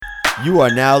You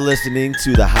are now listening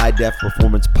to the High Def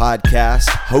Performance Podcast,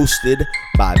 hosted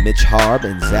by Mitch Harb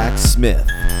and Zach Smith.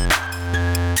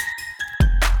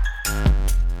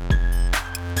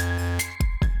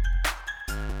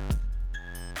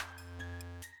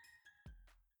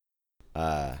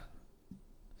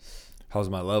 How's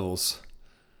my levels?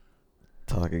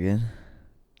 Talk again?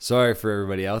 Sorry for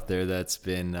everybody out there that's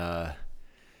been I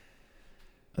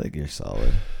think you're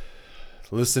solid.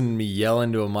 listening to me yell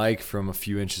into a mic from a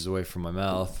few inches away from my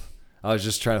mouth. I was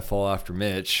just trying to fall after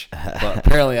Mitch, but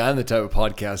apparently I'm the type of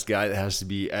podcast guy that has to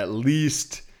be at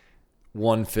least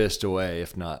one fist away,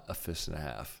 if not a fist and a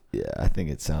half. Yeah, I think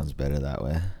it sounds better that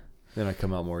way. Then I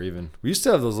come out more even. We used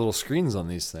to have those little screens on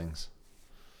these things.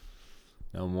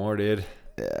 No more, dude.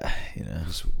 Yeah, you know.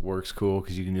 Just works cool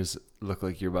because you can just look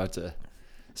like you're about to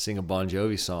sing a Bon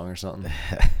Jovi song or something.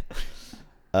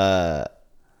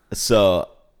 So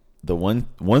the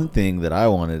one thing that I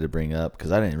wanted to bring up,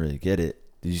 because I didn't really get it,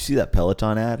 did you see that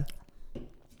Peloton ad?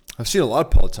 I've seen a lot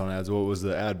of Peloton ads. What was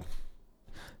the ad?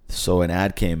 So an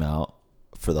ad came out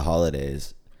for the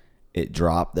holidays. It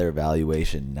dropped their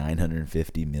valuation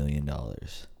 $950 million.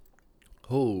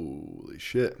 Holy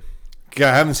shit.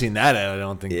 God, I haven't seen that ad, I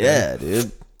don't think. Yeah,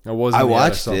 dude. I wasn't. I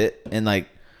watched it, and like,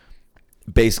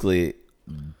 basically,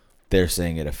 they're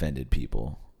saying it offended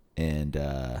people, and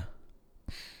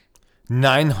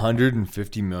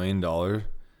 $950 million.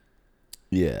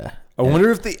 yeah. I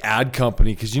wonder if the ad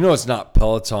company, because you know it's not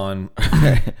Peloton.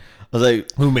 I was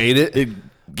like, who made it?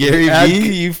 Gary The ad-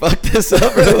 Vee, you fucked this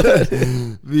up. Or what?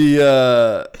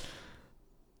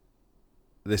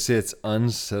 They say it's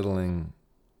unsettling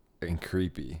and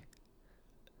creepy.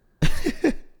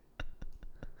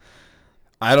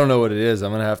 I don't know what it is.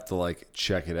 I'm gonna have to like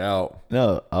check it out.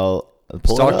 No, I'll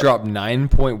pull Stock it up. dropped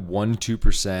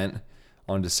 9.12%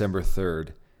 on December 3rd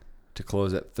to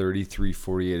close at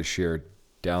 $33.48 a share,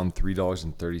 down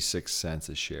 $3.36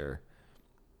 a share.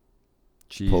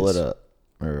 Jeez. Pull it up,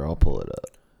 or I'll pull it up.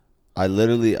 I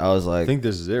was I like, think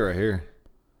this is it right here.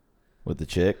 with the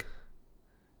chick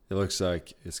It looks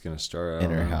like it's gonna start out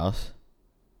in her house.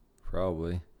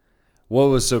 Probably.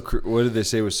 What did they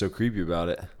say was so creepy about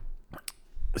it?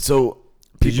 So,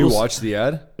 Did you people- watch the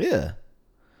ad? Yeah.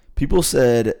 People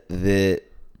said that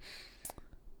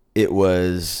it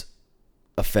was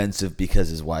offensive because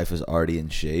his wife was already in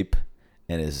shape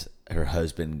and her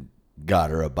husband got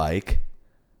her a bike.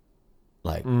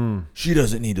 Like, she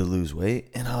doesn't need to lose weight.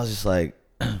 And I was just like,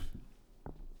 I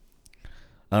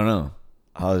don't know.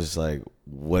 I was just like,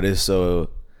 what is so...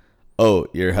 Oh,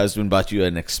 your husband bought you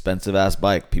an expensive-ass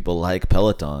bike. People like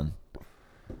Peloton.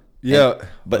 Yeah,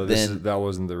 but then... that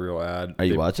wasn't the real ad. Are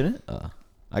you watching it?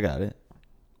 I got it.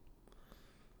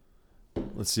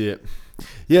 Let's see it.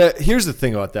 Yeah, here's the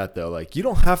thing about that, though. Like, you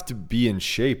don't have to be in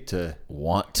shape to...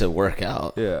 Want to work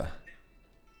out. Yeah.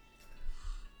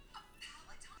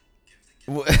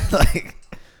 Like,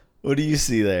 what do you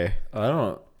see there? I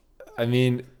don't... I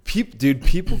mean,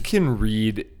 people can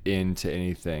read into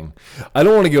anything. I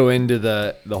don't want to go into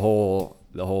the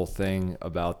whole thing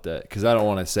about that, because I don't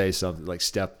want to say something like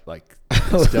step on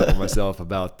myself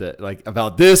about that, like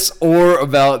about this or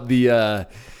about the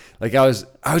like I was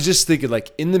just thinking,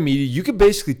 like, in the media you could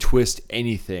basically twist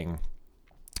anything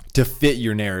to fit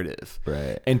your narrative,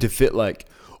 Right. And to fit, like,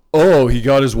 oh, he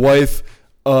got his wife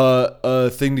a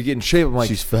thing to get in shape. I'm like,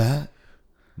 She's fat.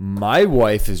 my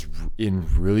wife is in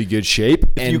really good shape.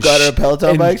 If you got her a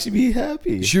Peloton bike, she'd be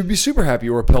happy. She would be super happy.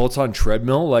 Or a Peloton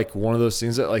treadmill, like one of those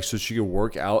things that, like, so she could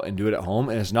work out and do it at home.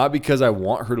 And it's not because I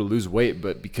want her to lose weight,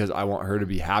 but because I want her to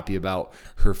be happy about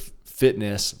her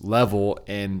fitness level,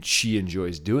 and she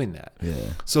enjoys doing that. Yeah.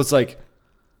 So it's like,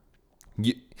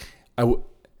 you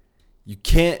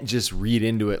can't just read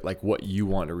into it like what you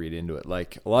want to read into it.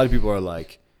 Like, a lot of people are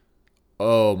like,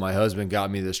 oh, my husband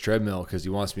got me this treadmill because he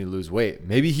wants me to lose weight.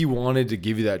 Maybe he wanted to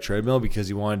give you that treadmill because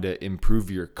he wanted to improve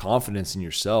your confidence in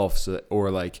yourself. So, or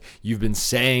like, you've been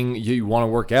saying you want to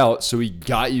work out, so he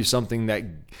got you something that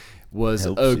was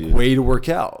Helps a you. way to work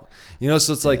out. You know,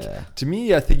 so it's like, Yeah. to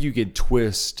me, I think you can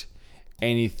twist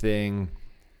anything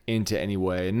into any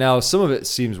way. And now some of it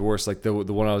seems worse. Like the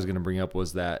one I was going to bring up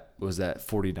was that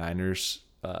 49ers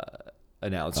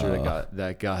announcer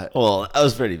that got. Well, that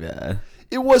was pretty bad.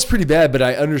 It was pretty bad, but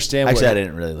I understand. Actually, I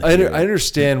didn't really. I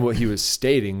understand what he was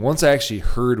stating. Once I actually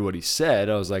heard what he said,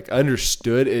 I was like, I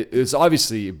understood. It's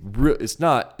obviously, it's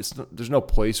not. There's no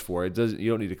place for it.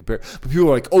 You don't need to compare. But people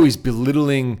are like, oh, he's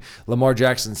belittling Lamar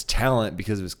Jackson's talent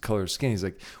because of his color of skin. He's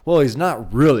like, well, he's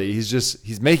not really.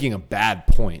 He's making a bad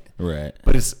point. Right.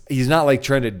 But he's not like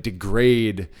trying to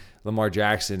degrade Lamar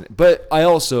Jackson. But I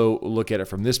also look at it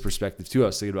from this perspective too. I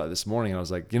was thinking about it this morning, and I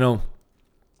was like,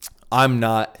 I'm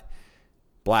not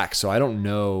black, so I don't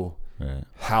know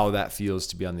how that feels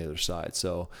to be on the other side.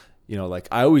 So, you know, like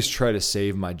I always try to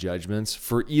save my judgments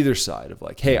for either side of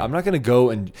like, hey, I'm not going to go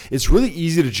and it's really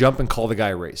easy to jump and call the guy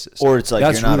a racist. Or it's like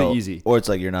that's you're not really easy. Or it's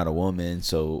like you're not a woman,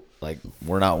 so like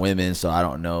we're not women, so I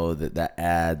don't know that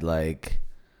ad like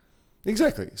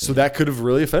exactly. So that could have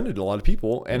really offended a lot of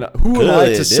people. And who am I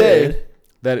to say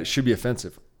that it should be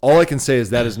offensive? All I can say is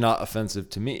that is not offensive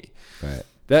to me. Right.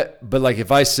 But like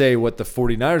if I say what the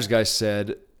 49ers guy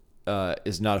said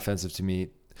is not offensive to me,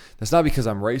 that's not because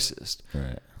I'm racist.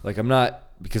 Right. Like I'm not,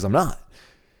 because I'm not.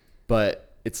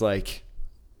 But it's like,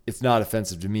 it's not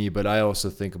offensive to me, but I also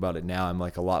think about it now. I'm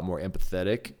like a lot more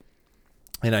empathetic.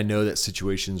 And I know that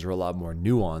situations are a lot more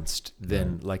nuanced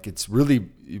than like it's really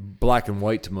black and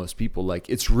white to most people. Like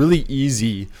it's really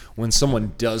easy when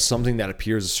someone does something that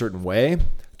appears a certain way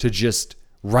to just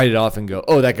write it off and go,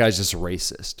 oh, that guy's just a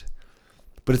racist.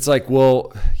 But it's like,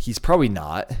 well, he's probably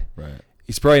not. Right.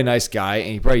 He's probably a nice guy,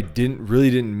 and he probably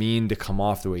didn't mean to come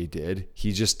off the way he did.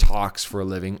 He just talks for a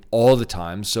living all the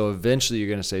time. So eventually you're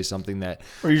going to say something that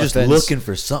or you're just looking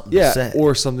for something to say.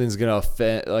 Or something's going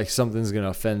to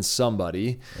offend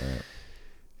somebody. Right.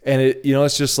 And it, you know,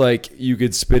 it's just like you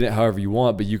could spin it however you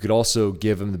want, but you could also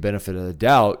give him the benefit of the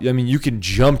doubt. I mean, you can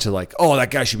jump to like, oh,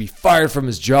 that guy should be fired from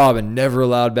his job and never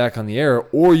allowed back on the air.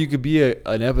 Or you could be an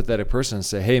empathetic person and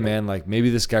say, hey, man, like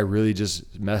maybe this guy really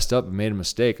just messed up and made a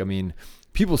mistake. I mean,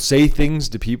 people say things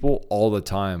to people all the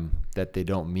time that they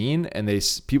don't mean. And I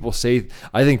think people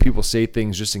say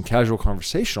things just in casual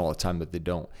conversation all the time that they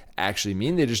don't actually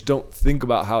mean. They just don't think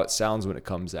about how it sounds when it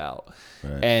comes out.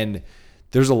 Right. And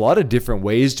there's a lot of different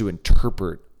ways to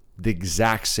interpret the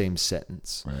exact same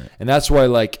sentence. Right. And that's why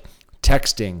like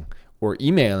texting or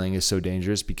emailing is so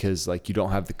dangerous, because like you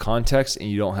don't have the context and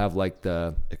you don't have like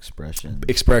the expression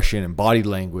and body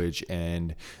language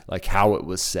and like how it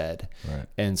was said. Right.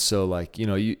 And so like, you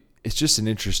know, it's just an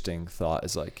interesting thought.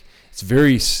 It's like, it's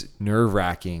very nerve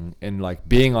wracking, and like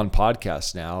being on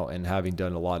podcasts now and having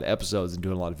done a lot of episodes and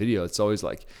doing a lot of video, it's always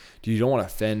like, dude, you don't want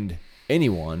to offend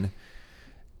anyone.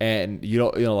 And you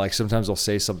know, like sometimes I'll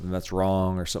say something that's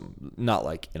wrong or something, not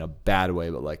like in a bad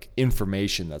way, but like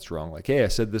information that's wrong. Like, hey, I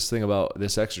said this thing about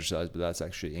this exercise, but that's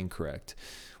actually incorrect.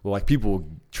 Well, like people will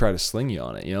try to sling you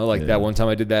on it, you know, like that one time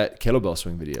I did that kettlebell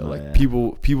swing video.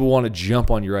 People want to jump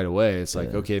on you right away. It's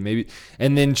like, okay, maybe.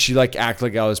 And then she like act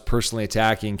like I was personally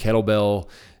attacking kettlebell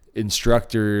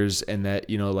instructors and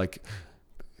that, you know, like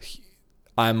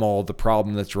I'm all the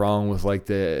problem that's wrong with like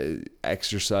the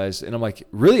exercise. And I'm like,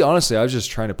 really, honestly, I was just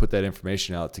trying to put that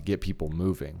information out to get people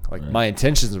moving. Like my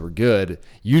intentions were good.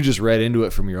 You just read into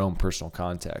it from your own personal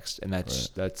context. And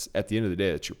that's at the end of the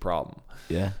day, that's your problem.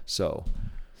 Yeah. So.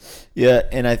 Yeah.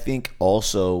 And I think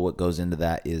also what goes into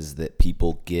that is that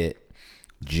people get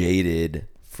jaded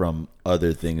from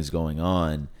other things going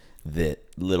on, that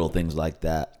little things like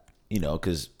that, you know,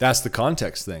 cause that's the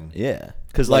context thing. Yeah.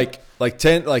 Cause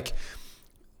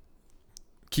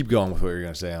keep going with what you're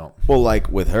going to say. Well, like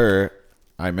with her,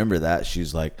 I remember that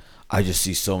she's like, I just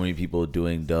see so many people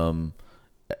doing dumb,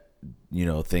 you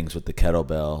know, things with the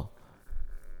kettlebell,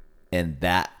 and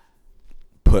that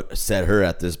set her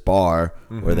at this bar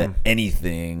where that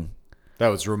anything that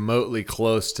was remotely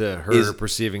close to her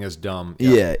perceiving as dumb,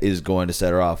 is going to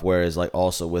set her off. Whereas like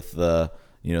also with the,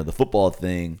 you know, the football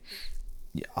thing,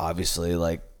 obviously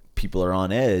like people are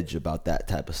on edge about that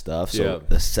type of stuff. So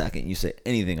the second you say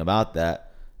anything about that,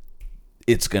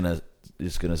 it's gonna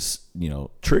you know,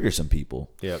 trigger some people.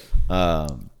 Yep.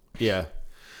 Yeah.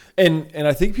 And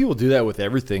I think people do that with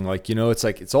everything. Like, you know, it's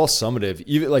like it's all summative.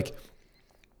 Even like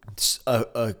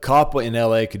a cop in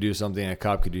LA could do something, and a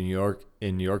cop could do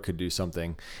in New York could do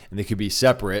something, and they could be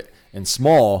separate and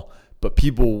small. But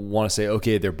people want to say,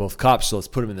 okay, they're both cops, so let's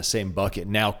put them in the same bucket.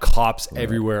 Now cops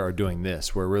everywhere are doing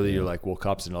this, where really you're like, well,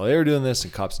 cops in LA are doing this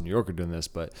and cops in New York are doing this.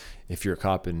 But if you're a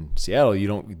cop in Seattle, you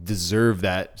don't deserve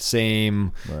that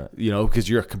same, you know, because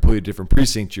you're a completely different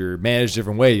precinct. You're managed a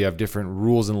different way. You have different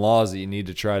rules and laws that you need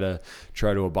to try to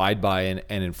abide by and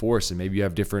enforce. And maybe you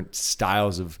have different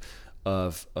styles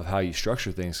of how you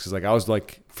structure things. Because like I was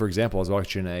like, for example, I was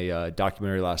watching a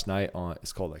documentary last night on,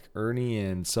 it's called like Ernie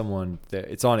and someone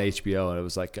it's on HBO, and it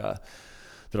was like they're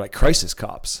like crisis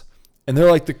cops, and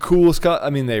they're like the coolest cop. I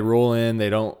mean, they roll in,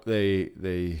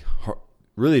 they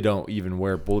really don't even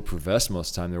wear bulletproof vests most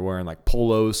of the time. They're wearing like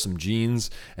polos, some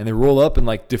jeans, and they roll up and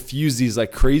like diffuse these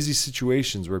like crazy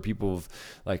situations where people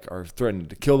like are threatening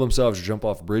to kill themselves or jump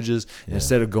off bridges. And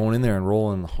instead of going in there and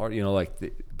rolling hard, you know, like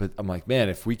but I'm like, man,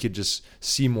 if we could just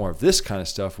see more of this kind of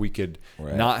stuff, we could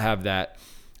not have that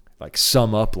like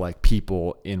sum up like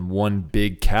people in one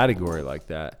big category like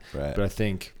that. Right. But I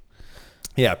think,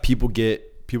 people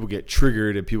get people get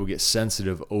triggered and people get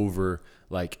sensitive over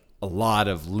like a lot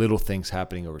of little things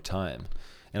happening over time.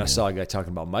 And I saw a guy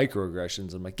talking about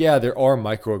microaggressions. I'm like, yeah, there are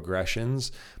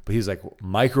microaggressions, but he's like,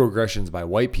 microaggressions by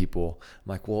white people. I'm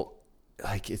like, well,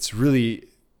 like it's really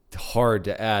hard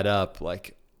to add up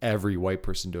like every white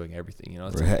person doing everything, you know?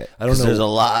 It's Right. like, I don't know. There's a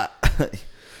lot.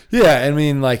 Yeah, I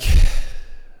mean, like,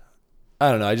 I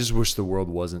don't know. I just wish the world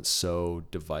wasn't so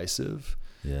divisive.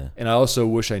 Yeah. And I also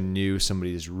wish I knew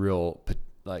somebody's real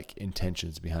like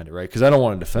intentions behind it, right? Because I don't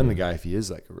want to defend the guy if he is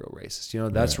like a real racist. You know,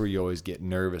 that's where you always get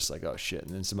nervous, like, oh shit,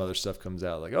 and then some other stuff comes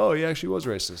out, like, oh, he actually was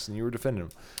racist, and you were defending him.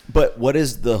 But what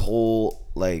is the whole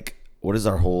like? What is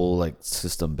our whole like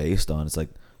system based on? It's like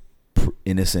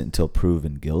innocent until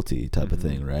proven guilty type of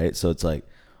thing, right? So it's like,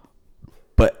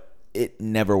 but it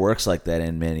never works like that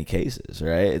in many cases,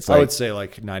 right? It's like, I would say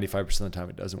like 95% of the time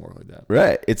it doesn't work like that.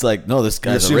 right. It's like, no, this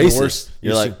guy's a assume the racist. worst.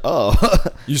 You're You like, assume- oh,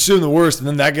 You assume the worst, and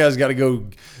then that guy's got to go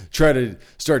try to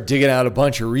start digging out a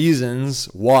bunch of reasons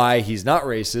why he's not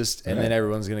racist, and then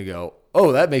everyone's going to go,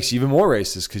 oh, that makes you even more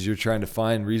racist because you're trying to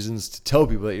find reasons to tell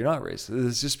people that you're not racist.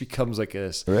 This just becomes like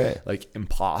a like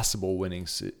impossible winning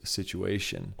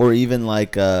situation. or even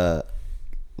like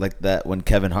that when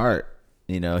Kevin Hart,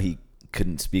 you know, he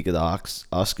couldn't speak at the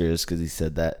Oscars because he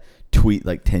said that tweet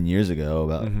like 10 years ago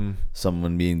about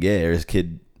someone being gay or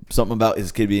something about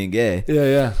his kid being gay. Yeah,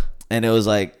 yeah. And it was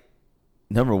like,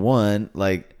 number one,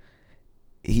 like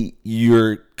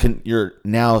you're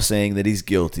now saying that he's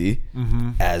guilty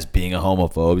as being a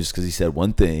homophobe just because he said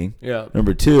one thing. Yeah.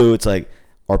 Number two, it's like,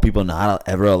 are people not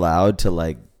ever allowed to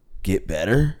like get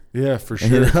better? Yeah, for You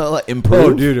sure. know, like improve.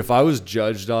 Oh, dude, if I was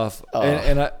judged off,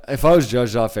 if I was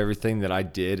judged off everything that I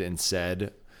did and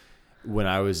said when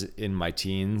I was in my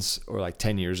teens or like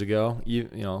 10 years ago, you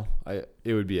know, I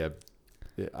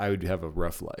would have a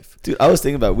rough life. Dude, I was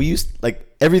thinking about we used like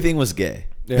everything was gay.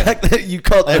 Yeah. Back then, you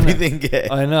called everything gay.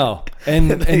 I know,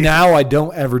 and now I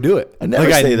don't ever do it. I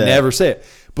never say that. Never say it.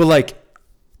 But like,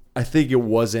 I think it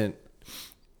wasn't.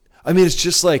 I mean, it's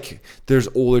just like there's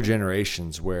older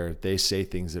generations where they say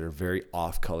things that are very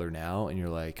off color now, and you're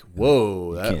like,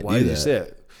 whoa, why did you say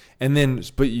it? And then,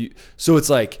 so it's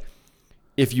like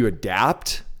if you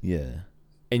adapt, Yeah.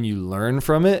 and you learn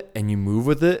from it and you move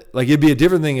with it, like it'd be a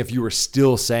different thing if you were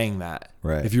still saying that.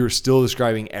 Right. If you were still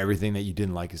describing everything that you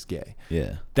didn't like as gay.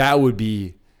 Yeah. That would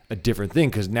be a different thing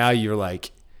because now you're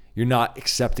like, you're not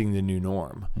accepting the new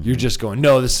norm. You're just going,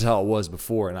 no, this is how it was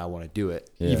before and I want to do it.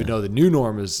 Yeah. Even though the new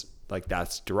norm is like,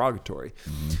 that's derogatory.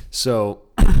 So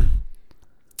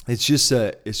it's just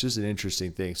an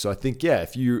interesting thing. So I think, yeah,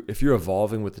 if you're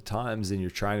evolving with the times and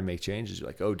you're trying to make changes, you're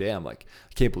like, oh damn, like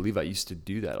I can't believe I used to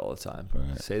do that all the time.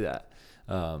 Right. Say that.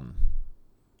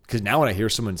 Cause now when I hear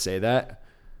someone say that,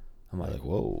 I'm like,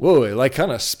 whoa. it like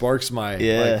kind of sparks my,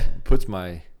 like puts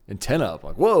my antenna up.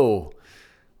 Like, whoa,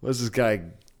 what's this guy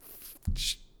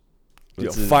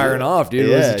firing off, dude?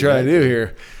 Yeah, what's he trying to do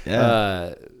here?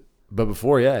 Yeah. But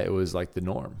before, yeah, it was like the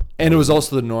norm. And it was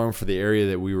also the norm for the area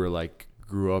that we were like,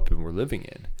 grew up and were living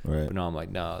in. Right. But now I'm like,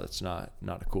 no, that's not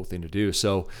a cool thing to do.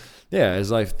 So yeah,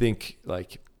 as I think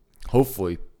like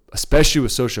hopefully, especially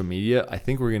with social media, I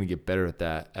think we're going to get better at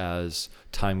that as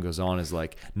time goes on, is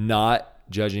like not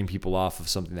judging people off of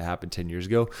something that happened 10 years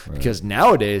ago. Right. Because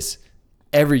nowadays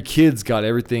every kid's got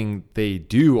everything they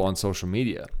do on social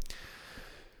media.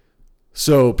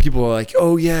 So people are like,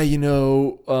 oh yeah, you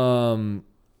know,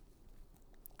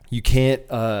 you can't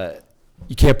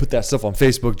put that stuff on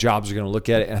Facebook. Jobs are going to look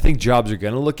at it. And I think jobs are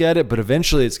going to look at it, but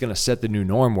eventually it's going to set the new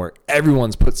norm where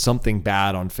everyone's put something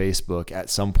bad on Facebook at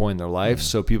some point in their life. Mm-hmm.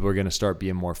 So people are going to start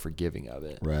being more forgiving of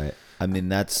it. Right. I mean,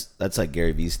 that's like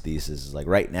Gary Vee's thesis is like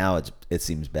right now it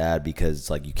seems bad because it's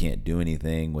like you can't do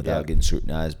anything without getting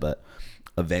scrutinized, but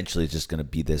eventually it's just going to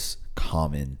be this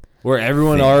common where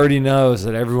everyone thing. Already knows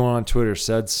that everyone on Twitter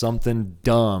said something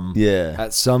dumb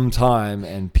at some time,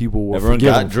 and people will Everyone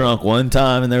forgive got them. drunk one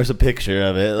time, and there was a picture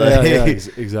of it.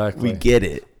 Like, exactly. We get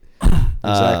it.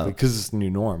 Exactly, because it's the new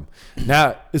norm.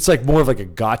 Now, it's like more of like a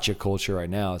gotcha culture right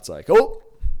now. It's like, oh,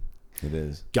 it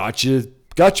is. Gotcha,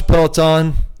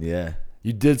 Peloton. Yeah.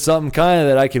 You did something kind of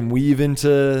that I can weave into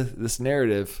this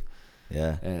narrative.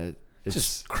 Yeah. And it's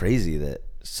just crazy that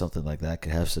something like that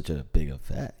could have such a big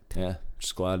effect. Yeah.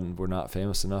 Just glad we're not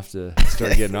famous enough to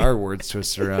start getting our words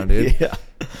twisted around, dude. Yeah.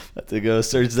 Have to go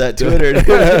search that Twitter,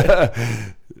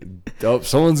 dude. Dope.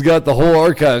 Someone's got the whole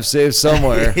archive saved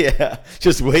somewhere. Yeah.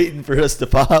 Just waiting for us to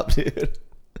pop, dude.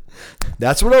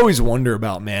 That's what I always wonder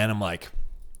about, man. I'm like,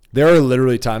 there are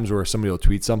literally times where somebody will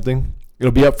tweet something.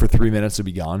 It'll be up for 3 minutes, it'll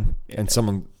be gone. And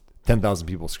 10,000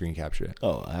 people screen capture it.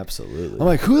 Oh, absolutely. I'm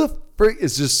like, who the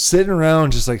It's just sitting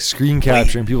around, just like screen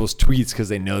capturing people's tweets because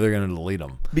they know they're going to delete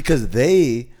them. Because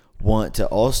they want to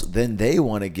also, then they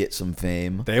want to get some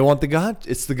fame. They want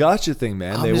it's the gotcha thing,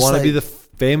 man. I'm They just want to like- be the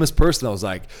famous person that was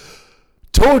like,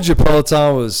 told you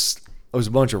Peloton was a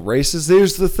bunch of racists.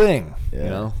 Here's the thing, Yeah. you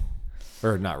know,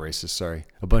 or not racist. Sorry,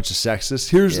 a bunch of sexist.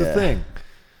 Here's the Yeah. thing.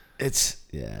 It's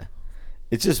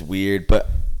just weird. But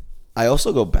I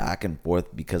also go back and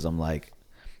forth because I'm like,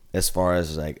 as far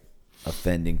as like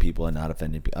offending people and not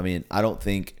offending people. I mean, I don't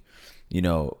think, you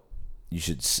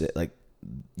should sit like,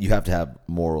 you have to have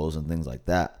morals and things like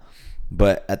that.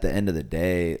 But at the end of the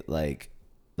day, like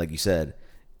you said,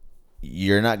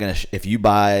 you're not going to, if you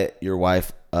buy your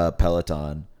wife a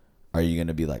Peloton, are you going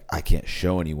to be like, I can't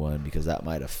show anyone because that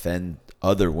might offend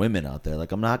other women out there?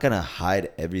 Like, I'm not going to hide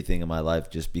everything in my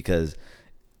life just because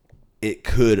it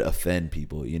could offend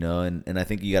people, And I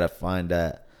think you got to find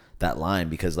that line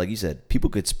because, like you said, people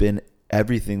could spin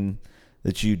everything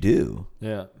that you do.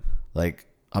 Yeah. Like,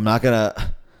 I'm not going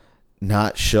to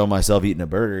not show myself eating a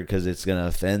burger because it's going to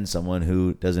offend someone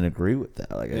who doesn't agree with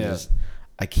that. Like,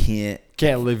 I can't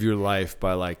live your life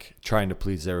by like trying to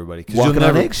please everybody. Walking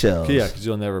on eggshells. Yeah, because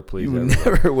you'll never please You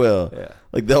everybody. never will. Yeah.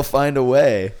 Like, they'll find a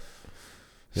way.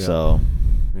 Yeah. So,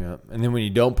 Yeah. And then when you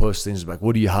don't post things, it's like,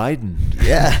 what are you hiding?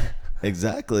 yeah,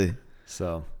 exactly.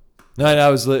 So, no, and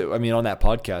on that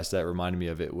podcast, that reminded me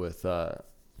of it with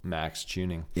Max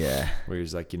Tuning, Yeah. where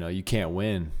he's like, you can't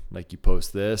win. Like, you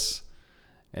post this,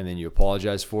 and then you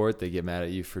apologize for it. They get mad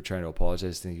at you for trying to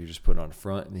apologize. They think you're just putting on a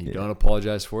front, and then you don't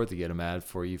apologize for it. They get mad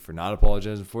for you for not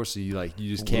apologizing for it. So you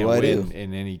just can't win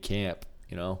in any camp,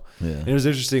 Yeah. And it was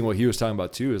interesting what he was talking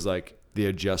about too, is like the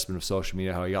adjustment of social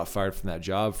media, how he got fired from that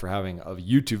job for having a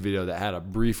YouTube video that had a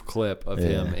brief clip of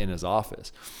him in his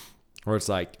office, where it's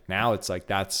like, now it's like,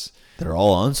 They're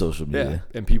all on social media.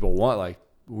 and people want, like,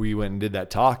 we went and did that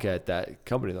talk at that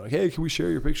company. They're like, hey, can we share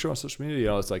your picture on social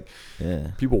media? It's like,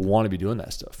 people want to be doing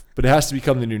that stuff, but it has to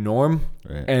become the new norm.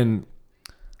 Right. And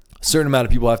a certain amount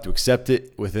of people have to accept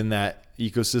it within that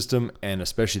ecosystem, and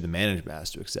especially the management has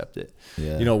to accept it.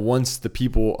 Yeah. Once the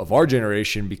people of our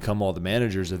generation become all the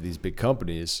managers of these big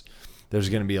companies, there's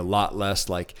going to be a lot less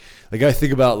like I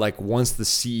think about, like, once the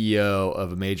CEO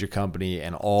of a major company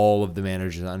and all of the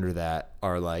managers under that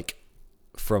are like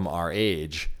from our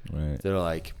age, Right. they're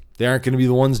like, they aren't going to be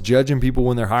the ones judging people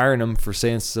when they're hiring them for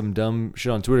saying some dumb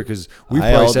shit on Twitter, because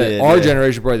our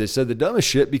generation probably said the dumbest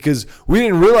shit because we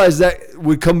didn't realize that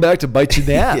would come back to bite you in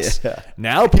the ass. Yeah.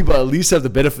 Now people at least have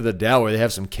the benefit of the doubt, where they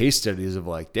have some case studies of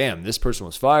like, damn, this person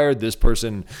was fired, this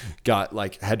person got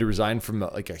had to resign from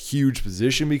a huge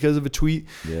position because of a tweet.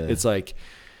 Yeah. It's like,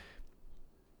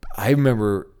 I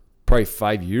remember probably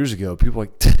 5 years ago, people were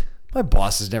like, my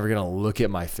boss is never going to look at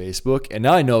my Facebook. And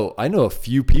now I know a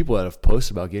few people that have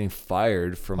posted about getting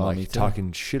fired from me too.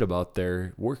 talking shit about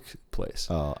their workplace.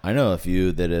 Oh, I know a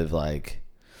few that have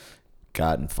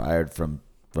gotten fired from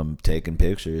taking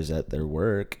pictures at their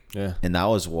work. Yeah. And that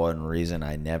was one reason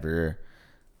I never,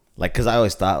 because I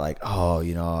always thought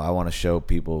I want to show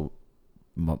people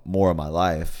more of my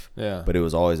life. Yeah. But it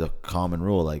was always a common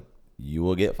rule, like, you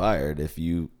will get fired if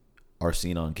you are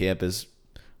seen on campus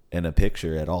in a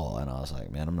picture at all. And I was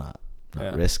like, man, I'm not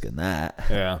risking that.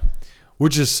 Yeah.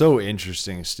 Which is so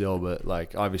interesting still, but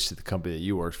obviously the company that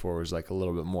you worked for was a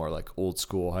little bit more old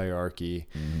school hierarchy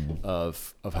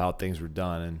of how things were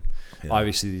done. And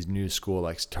obviously these new school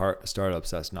startups,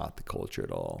 that's not the culture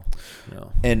at all.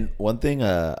 And one thing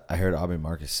I heard Aubrey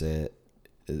Marcus say,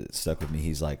 it stuck with me.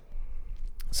 He's like,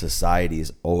 society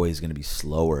is always going to be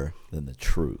slower than the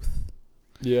truth.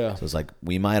 Yeah. So it's like,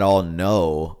 we might all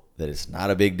know that it's not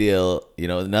a big deal.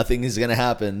 Nothing is going to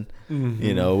happen,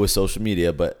 with social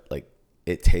media, but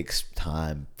it takes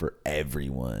time for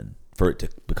everyone for it to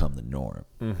become the norm.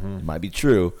 It might be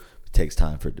true, but it takes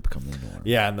time for it to become the norm.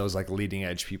 Yeah. And those leading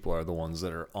edge people are the ones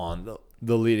that are on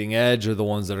the leading edge, or the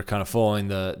ones that are kind of following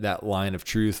that line of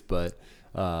truth, but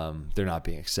they're not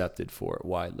being accepted for it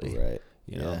widely. Right.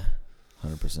 Yeah.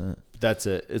 100%. It's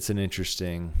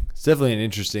definitely an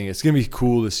interesting, it's going to be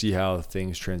cool to see how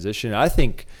things transition. I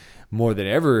think more than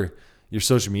ever, your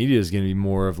social media is going to be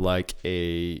more of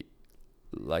a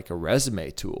resume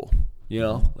tool,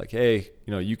 hey,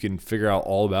 you can figure out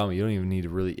all about me. You don't even need to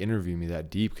really interview me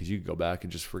that deep, because you can go back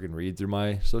and just freaking read through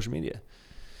my social media.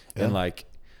 Yeah. And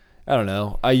I don't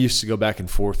know. I used to go back and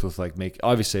forth with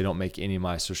obviously I don't make any of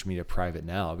my social media private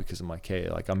now, because I'm hey,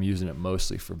 I'm using it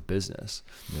mostly for business.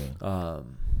 Yeah.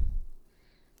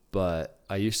 But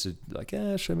I used to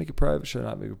should I make it private? Should I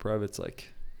not make it private? It's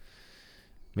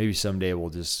maybe someday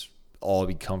all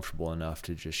be comfortable enough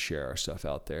to just share our stuff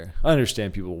out there. I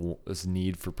understand people's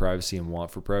need for privacy and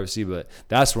want for privacy, but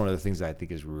that's one of the things that I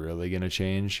think is really going to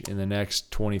change in the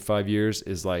next 25 years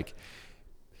is like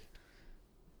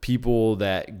people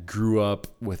that grew up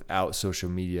without social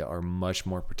media are much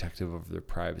more protective of their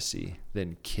privacy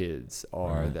than kids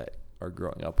are that are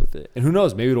growing up with it. And who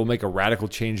knows, maybe it'll make a radical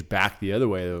change back the other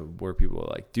way where people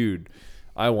are like, dude,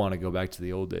 I want to go back to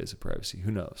the old days of privacy.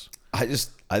 Who knows? I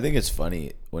think it's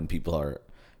funny when people are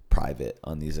private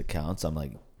on these accounts. I'm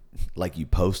like you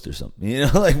post or something, you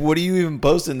know, like what are you even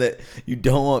posting that you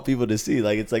don't want people to see?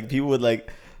 Like, it's like people with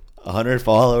like 100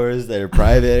 followers that are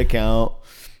private account.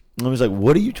 I was like,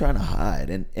 what are you trying to hide?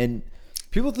 And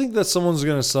people think that someone's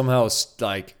going to somehow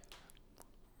like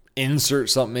insert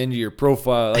something into your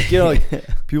profile. Like, you know, like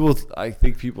I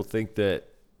think people think that.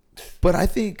 But I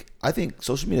think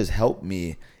social media has helped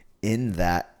me in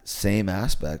that same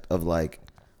aspect of like,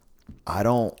 I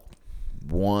don't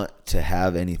want to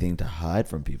have anything to hide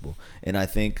from people. And I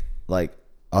think like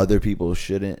other people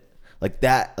shouldn't like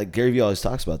that. Like Gary Vee always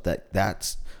talks about that.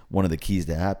 That's one of the keys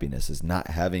to happiness is not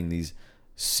having these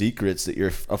secrets that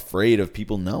you're afraid of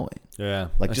people knowing. Yeah.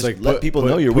 Like, just let people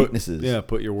know your weaknesses. Yeah.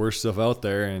 Put your worst stuff out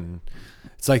there. And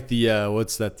it's like the,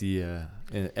 what's that? The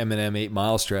Eminem 8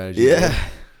 Mile strategy. Yeah. Right?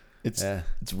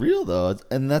 It's real though.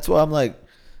 And that's why I'm like,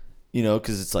 you know,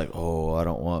 cause it's like, oh, I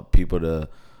don't want people to,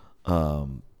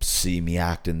 see me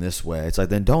acting this way. It's like,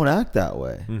 then don't act that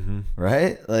way. Mm-hmm.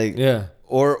 Right. Like, yeah.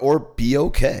 Or be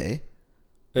okay.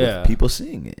 Yeah. People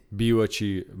seeing it. Be what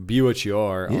you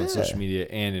are on social media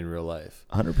and in real life.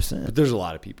 100%. But there's a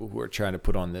lot of people who are trying to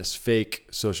put on this fake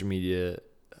social media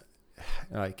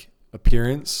like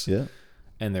appearance. Yeah.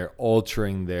 And they're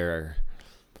altering their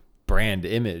brand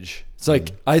image. It's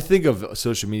like I think of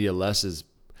social media less as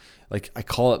like I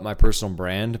call it my personal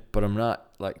brand, but I'm not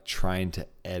like trying to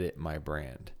edit my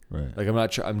brand. Right.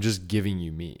 Like I'm just giving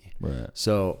you me. Right.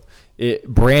 So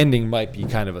branding might be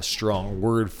kind of a strong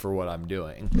word for what I'm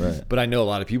doing. Right. But I know a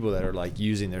lot of people that are like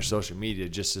using their social media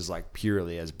just as like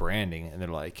purely as branding, and they're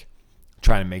like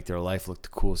trying to make their life look the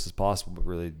coolest as possible, but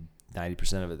really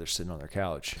 90% of it they're sitting on their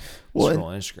couch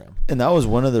scrolling Instagram. And that was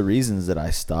one of the reasons that I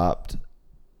stopped,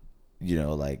 you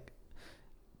know, like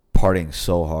partying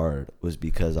so hard was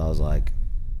because I was like,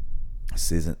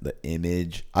 this isn't the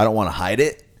image. I don't want to hide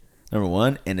it. Number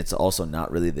one, and it's also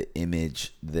not really the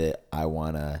image that I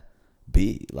want to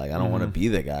be. Like, I don't want to be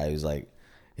the guy who's like,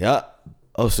 yeah,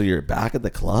 oh, so you're back at the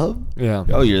club? Yeah.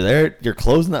 Oh, you're there? You're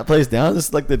closing that place down? This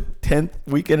is like the 10th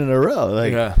weekend in a row.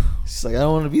 Like, yeah. It's like, I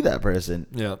don't want to be that person.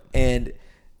 Yeah. And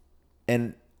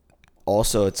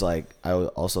also, it's like, I would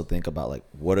also think about, like,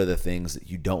 what are the things that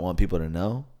you don't want people to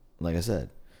know? Like I said,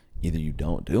 either you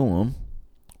don't do them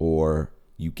or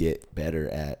you get better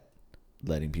at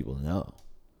letting people know.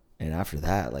 And after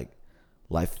that, like,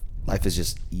 life is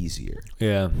just easier.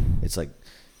 Yeah. It's like,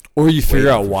 or you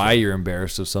figure out why you're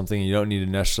embarrassed of something. You don't need to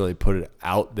necessarily put it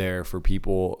out there for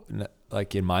people,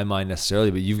 like in my mind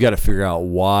necessarily, but you've got to figure out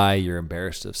why you're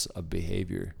embarrassed of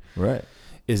behavior. Right.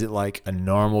 Is it like a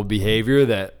normal behavior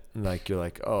that like you're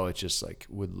like, oh, it's just like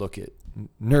would look at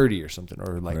nerdy or something,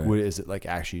 or like is it like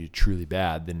actually truly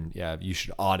bad? Then yeah, you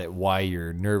should audit why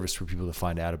you're nervous for people to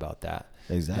find out about that.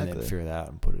 Exactly. And then figure that out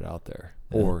and put it out there,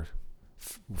 or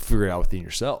figure it out within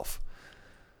yourself.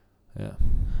 Yeah.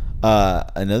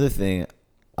 Another thing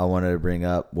I wanted to bring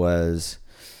up was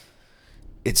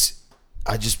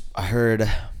I heard,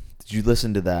 did you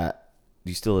listen to that?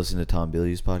 Do you still listen to Tom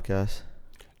Bilyeu's podcast?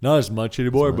 Not as much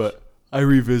anymore, but I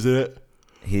revisit it.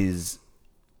 His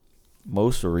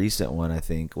most recent one, I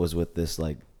think, was with this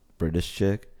like British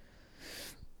chick.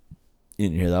 You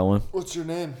didn't hear that one? What's her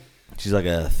name? She's like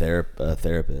a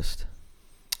therapist.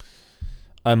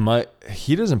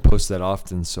 He doesn't post that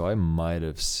often, so I might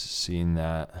have seen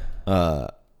that.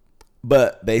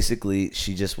 But basically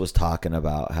she just was talking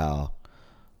about how,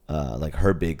 like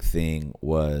her big thing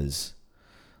was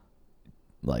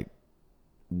like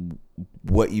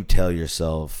what you tell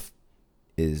yourself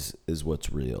is what's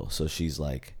real. So she's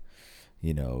like,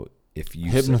 you know, if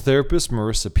you hypnotherapist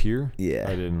Marissa Peer. Yeah.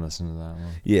 I didn't listen to that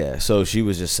one. Yeah. So she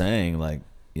was just saying like,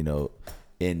 you know,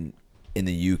 in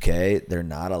the UK, they're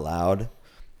not allowed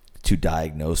to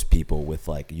diagnose people with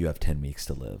like, you have 10 weeks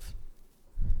to live,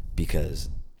 because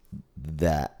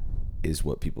that is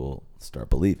what people start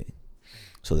believing.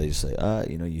 So they just say,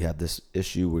 you know, you have this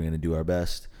issue. We're going to do our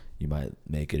best. You might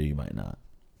make it or you might not.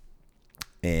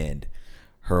 And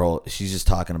she's just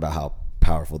talking about how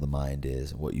powerful the mind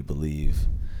is and what you believe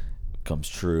comes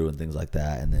true and things like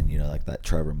that. And then, you know, like that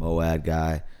Trevor Moawad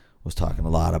guy was talking a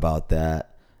lot about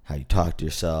that, how you talk to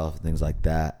yourself, things like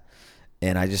that.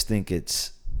 And I just think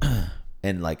it's,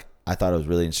 and like I thought it was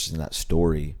really interesting, that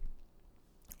story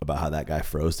about how that guy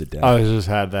froze to death. I just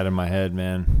had that in my head,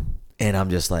 man. And I'm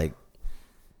just like,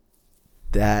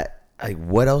 that, like,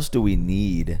 what else do we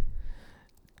need?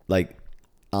 Like,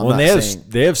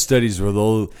 they have studies where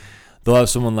they'll have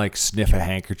someone like sniff a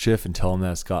handkerchief and tell them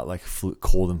that it's got like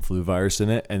cold and flu virus in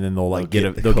it, and then they'll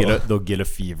get a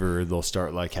fever. They'll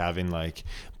start like having like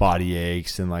body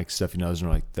aches and like stuffy nose,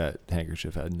 and they're like, that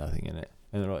handkerchief had nothing in it,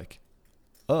 and they're like,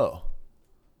 oh,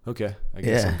 okay, I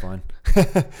guess I'm fine.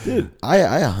 Dude, I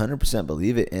 100%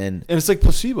 believe it, and it's like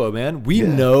placebo, man. We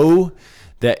know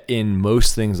that in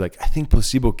most things, like I think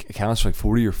placebo accounts for like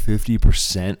 40 or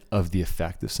 50% of the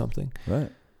effect of something. Right.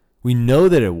 We know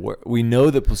that it works. We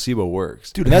know that placebo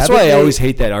works, dude. And that's why I always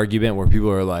hate that argument where people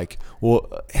are like,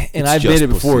 "Well," and I've made it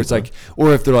before. Placebo. It's like,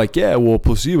 or if they're like, "Yeah, well,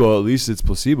 placebo. At least it's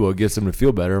placebo. It gets them to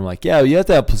feel better." I'm like, "Yeah, you have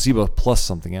to have placebo plus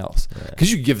something else,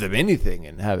 because you can give them anything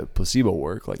and have it placebo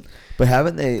work." Like, but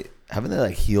haven't they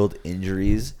like healed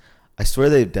injuries? I swear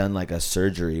they've done like a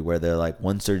surgery where they're like,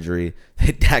 one surgery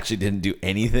they actually didn't do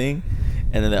anything,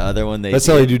 and then the other one that's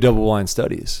how they do double-blind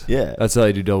studies. Yeah, that's how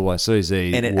they do double-blind studies.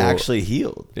 Actually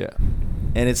healed. Yeah,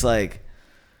 and it's like,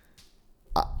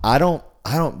 I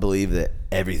don't believe that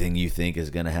everything you think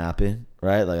is gonna happen,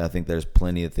 right? Like I think there's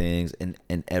plenty of things,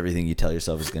 and everything you tell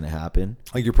yourself is gonna happen.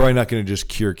 Like you're probably not gonna just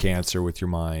cure cancer with your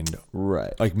mind,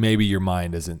 right? Like maybe your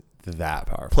mind isn't that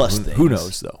powerful. Plus things. Who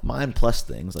knows though? Mind plus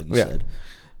things, like you said.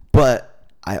 But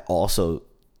I also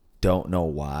don't know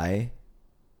why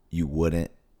you wouldn't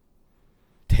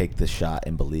take the shot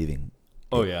in believing.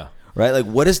 Oh, yeah. Right? Like,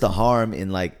 what is the harm in,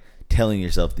 like, telling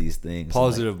yourself these things?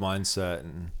 Positive mindset.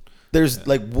 And there's,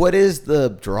 like, what is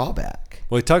the drawback?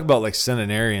 Well, we talk about, like,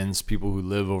 centenarians, people who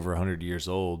live over 100 years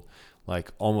old.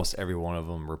 Like, almost every one of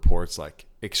them reports, like,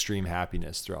 extreme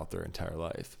happiness throughout their entire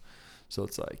life. So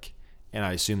it's like... And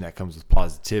I assume that comes with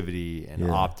positivity and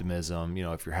optimism. You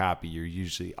know, if you're happy, you're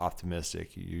usually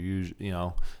optimistic.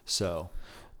 So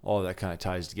all that kind of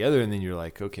ties together. And then you're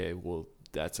like, okay, well,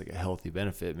 that's like a healthy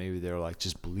benefit. Maybe they're like,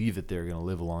 just believe that they're going to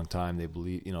live a long time. They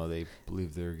believe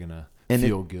they're going to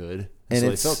feel good. And so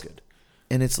they felt good.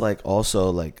 And it's like also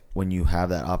like when you have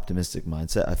that optimistic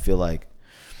mindset, I feel like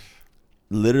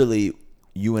literally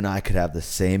you and I could have the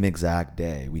same exact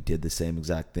day. We did the same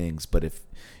exact things. But if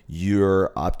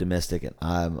you're optimistic and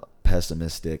I'm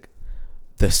pessimistic,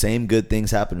 the same good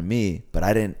things happen to me, but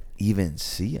I didn't even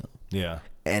see them. Yeah.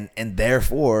 And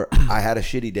therefore, I had a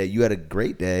shitty day. You had a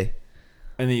great day.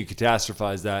 And then you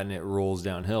catastrophize that and it rolls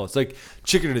downhill. It's like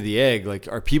chicken or the egg.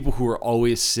 Like, are people who are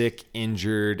always sick,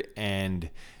 injured, and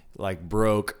like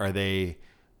broke, are they...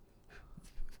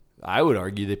 I would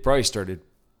argue they probably started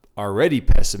already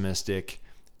pessimistic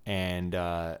and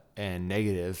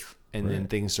negative. And then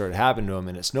things started happening to them,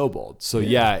 and it snowballed. So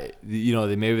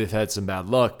they've had some bad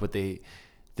luck, but they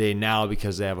now,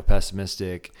 because they have a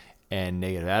pessimistic and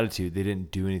negative attitude, they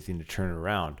didn't do anything to turn it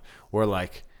around. Or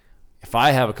like, if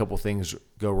I have a couple things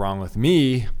go wrong with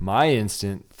me, my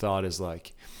instant thought is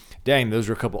like, dang, those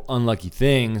were a couple unlucky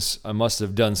things. I must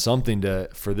have done something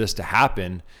for this to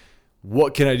happen.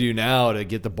 What can I do now to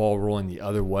get the ball rolling the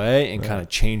other way and kind of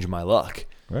change my luck?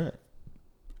 Right.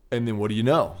 And then what do you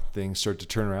know? Things start to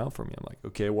turn around for me. I'm like,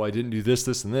 okay, well, I didn't do this,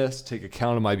 this, and this. Take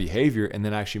account of my behavior and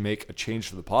then actually make a change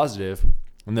for the positive.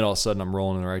 And then all of a sudden I'm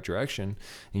rolling in the right direction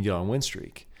and get on a win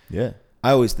streak. Yeah.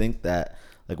 I always think that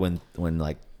like when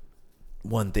like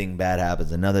one thing bad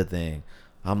happens, another thing,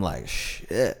 I'm like,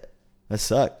 shit, that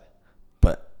sucked.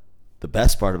 But the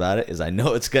best part about it is I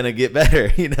know it's going to get better,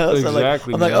 you know?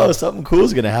 Exactly. So I'm like, oh, something cool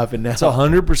is going to happen now. It's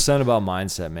 100% about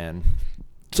mindset, man.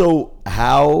 So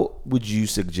how would you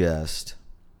suggest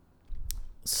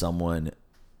someone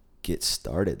get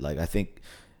started? Like,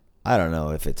 I don't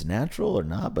know if it's natural or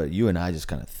not, but you and I just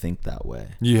kind of think that way.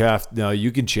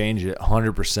 You can change it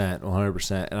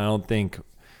 100%. And I don't think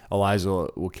Eliza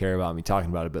will care about me talking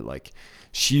about it, but like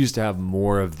she used to have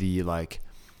more of the like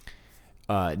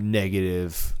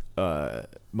negative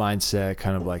mindset,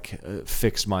 kind of like a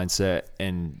fixed mindset,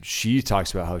 and she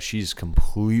talks about how she's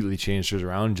completely changed hers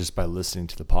around just by listening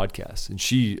to the podcast. And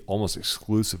she almost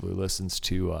exclusively listens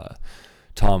to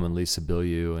Tom and Lisa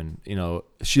Bilyeu, and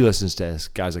she listens to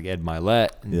guys like Ed Milet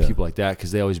and people like that,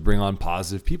 because they always bring on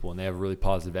positive people and they have a really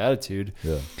positive attitude.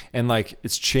 And like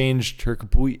it's changed her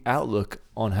complete outlook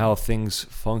on how things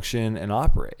function and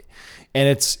operate. And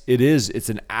it's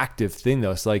an active thing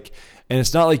though. It's like, and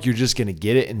it's not like you're just going to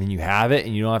get it and then you have it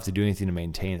and you don't have to do anything to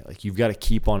maintain it. Like you've got to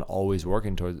keep on always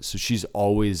working towards it. So she's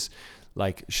always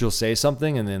like she'll say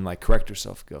something and then like correct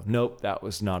herself, go, nope, that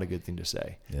was not a good thing to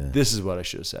say. Yeah. This is what I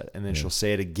should have said. And then she'll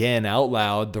say it again out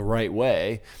loud the right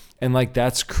way. And like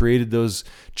that's created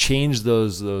changed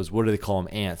those, what do they call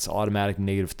them? Ants, automatic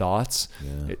negative thoughts.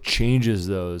 Yeah. It changes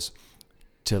those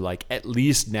to like, at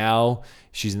least now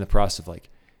she's in the process of like,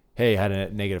 hey, I had a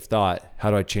negative thought.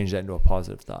 How do I change that into a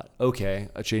positive thought? Okay,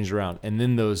 I changed around. And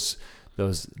then those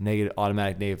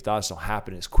automatic negative thoughts don't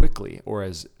happen as quickly or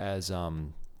as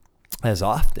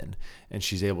often, and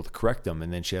she's able to correct them,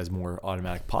 and then she has more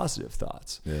automatic positive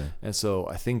thoughts. Yeah. And so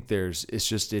I think it's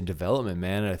just in development,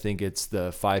 man. And I think it's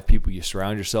the 5 people you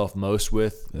surround yourself most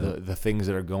with, the things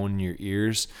that are going in your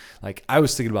ears. Like I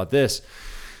was thinking about this.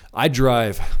 I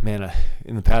drive, man,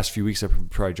 in the past few weeks, I've been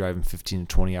probably driving 15 to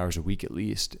 20 hours a week at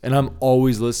least. And I'm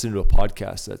always listening to a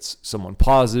podcast that's someone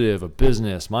positive, a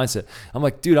business mindset. I'm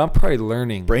like, dude, I'm probably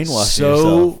learning Brainwashing so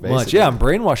yourself, much. basically. Yeah, I'm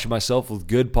brainwashing myself with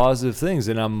good, positive things.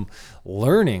 And I'm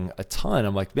learning a ton.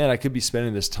 I'm like, man, I could be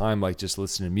spending this time like just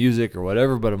listening to music or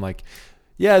whatever. But I'm like,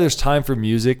 yeah, there's time for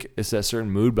music. It's that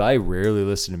certain mood, but I rarely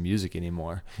listen to music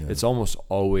anymore. Yeah. It's almost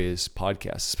always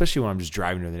podcasts, especially when I'm just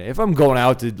driving during the day. If I'm going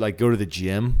out to like go to the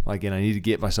gym, like, and I need to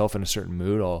get myself in a certain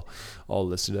mood, I'll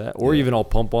listen to that. Or even I'll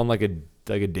pump on like a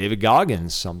David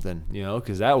Goggins something,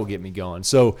 because that will get me going.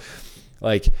 So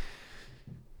like,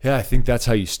 yeah, I think that's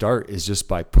how you start, is just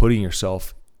by putting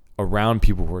yourself around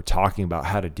people who are talking about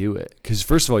how to do it. Because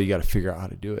first of all, you got to figure out how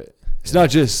to do it. It's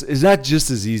not just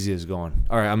as easy as going,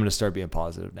 all right, I'm going to start being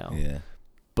positive now. Yeah.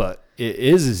 But it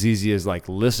is as easy as like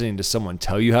listening to someone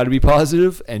tell you how to be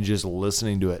positive and just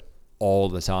listening to it all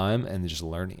the time and just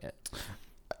learning it.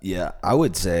 Yeah, I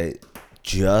would say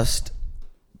just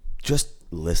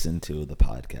listen to the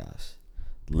podcast.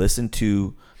 Listen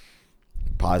to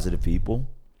positive people.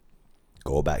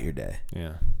 Go about your day.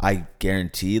 Yeah. I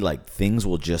guarantee like things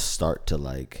will just start to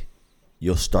like,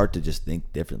 you'll start to just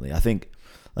think differently. I think,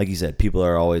 like you said, people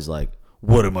are always like,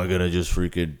 what am I going to just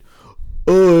freaking,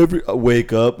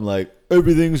 wake up and like,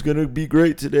 everything's going to be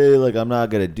great today. Like, I'm not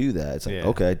going to do that. It's like,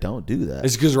 okay, don't do that.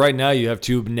 It's because right now you have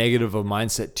too negative a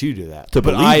mindset to do that.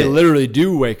 But I literally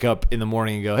do wake up in the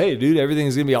morning and go, hey, dude,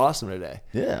 everything's going to be awesome today.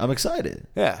 Yeah, I'm excited.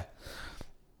 Yeah.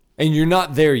 And you're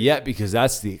not there yet because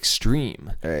that's the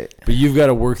extreme. Right. But you've got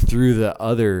to work through the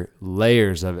other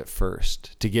layers of it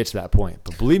first to get to that point.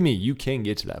 But believe me, you can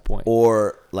get to that point.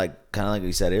 Or like, kind of like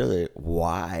we said earlier,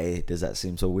 why does that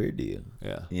seem so weird to you?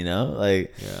 Yeah.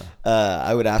 Like,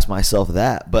 I would ask myself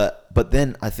that. But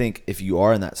then I think if you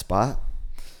are in that spot,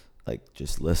 like,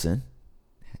 just listen.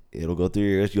 It'll go through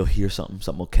your ears. You'll hear something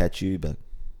will catch you. But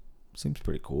seems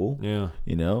pretty cool. Yeah.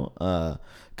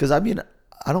 Because I mean,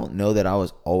 I don't know that I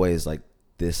was always like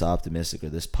this optimistic or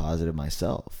this positive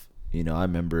myself. I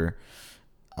remember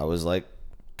I was like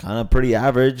kind of pretty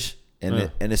average, and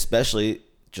especially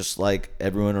just like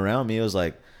everyone around me, it was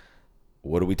like,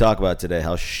 what do we talk about today?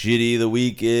 How shitty the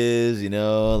week is,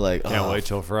 like can't wait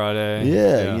till Friday.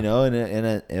 Yeah.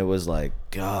 And it was like,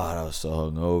 God, I was so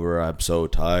hungover. I'm so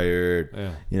tired.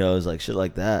 Yeah. It was like shit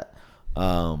like that.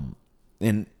 And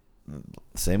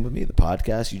same with me, the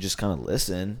podcast, you just kind of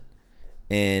listen.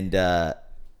 And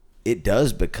it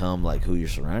does become like who you're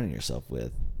surrounding yourself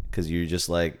with, because you're just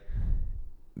like,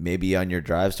 maybe on your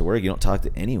drives to work, you don't talk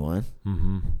to anyone.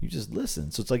 Mm-hmm. You just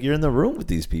listen. So it's like you're in the room with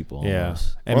these people.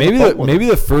 Almost. Yeah. And maybe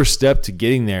the first step to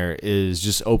getting there is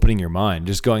just opening your mind,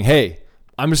 just going, hey,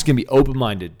 I'm just going to be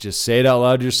open-minded. Just say it out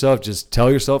loud to yourself. Just tell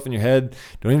yourself in your head.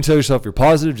 Don't even tell yourself you're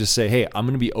positive. Just say, hey, I'm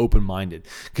going to be open-minded.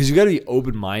 Because you got to be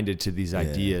open-minded to these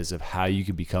ideas of how you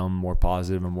can become more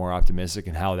positive and more optimistic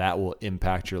and how that will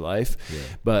impact your life. Yeah.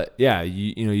 But yeah,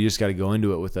 you just got to go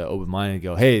into it with an open mind and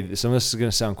go, hey, some of this is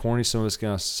going to sound corny. Some of this is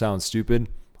going to sound stupid.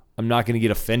 I'm not going to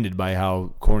get offended by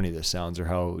how corny this sounds or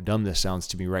how dumb this sounds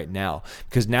to me right now.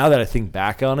 Because now that I think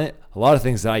back on it, a lot of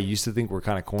things that I used to think were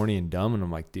kind of corny and dumb, and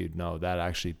I'm like, dude, no, that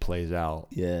actually plays out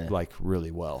like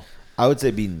really well. I would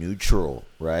say be neutral,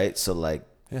 right? So like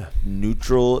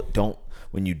neutral,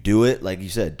 when you do it, like you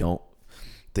said, don't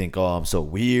think, oh, I'm so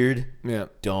weird. Yeah.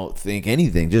 Don't think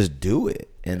anything. Just do it.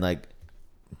 And like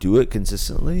do it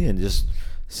consistently and just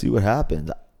see what happens.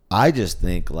 I just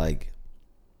think like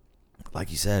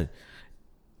you said,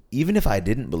 even if I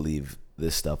didn't believe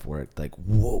this stuff worked, like,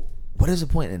 whoa, what is the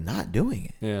point in not doing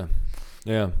it? Yeah.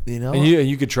 Yeah. And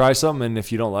you could try something, and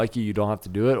if you don't like it, you don't have to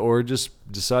do it, or just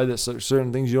decide that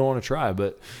certain things you don't want to try.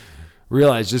 But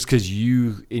realize just because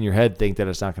you in your head think that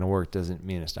it's not going to work doesn't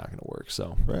mean it's not going to work.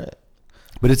 So, right.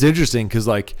 But it's interesting because,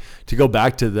 like, to go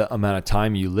back to the amount of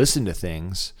time you listen to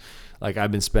things, like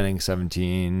I've been spending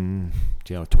 17,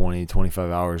 20,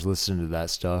 25 hours listening to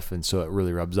that stuff. And so it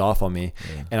really rubs off on me.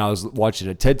 Yeah. And I was watching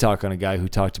a TED Talk on a guy who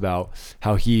talked about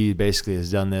how he basically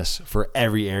has done this for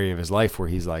every area of his life, where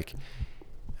he's like,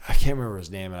 I can't remember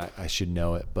his name, and I should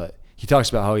know it, but he talks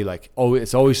about how he like,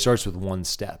 it always starts with one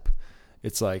step.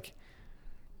 It's like,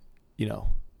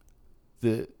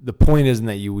 the point isn't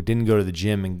that you didn't go to the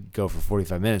gym and go for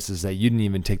 45 minutes, is that you didn't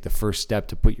even take the first step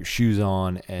to put your shoes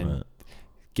on and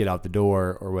get out the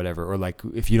door or whatever. Or like,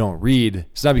 if you don't read,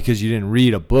 it's not because you didn't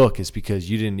read a book, it's because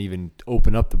you didn't even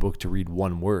open up the book to read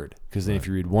one word. Because then if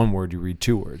you read one word, you read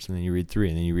two words, and then you read three,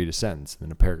 and then you read a sentence, and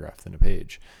then a paragraph, then a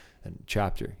page, and a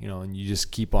chapter, and you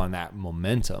just keep on that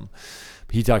momentum.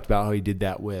 But he talked about how he did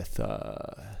that with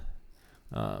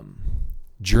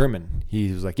German.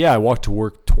 He was like, I walked to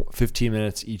work 15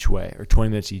 minutes each way or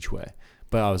 20 minutes each way,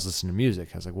 but I was listening to music.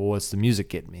 I was like, well, what's the music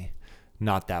getting me?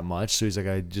 Not that much. So he's like,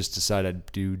 I just decided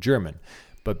I'd do German.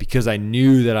 But because I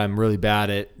knew that I'm really bad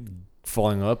at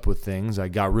following up with things, I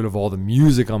got rid of all the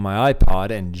music on my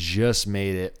iPod and just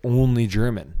made it only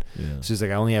German. Yeah. So he's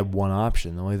like, I only had one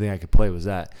option. The only thing I could play was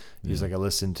that. He's like, I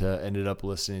ended up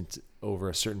listening to,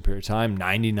 over a certain period of time,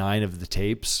 99 of the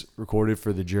tapes recorded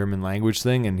for the German language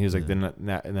thing. And he was like, then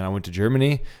I went to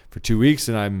Germany for 2 weeks,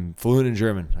 and I'm fluent in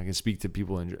German. I can speak to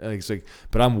people in German. He's like,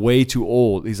 but I'm way too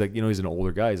old. He's like, he's an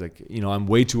older guy. He's like, I'm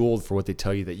way too old for what they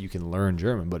tell you that you can learn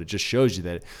German. But it just shows you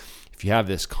that if you have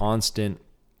this constant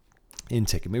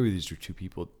intake, and maybe these are two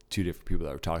different people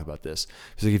that were talking about this.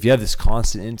 He's like, if you have this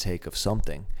constant intake of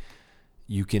something,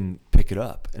 you can pick it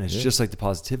up. And it's just like the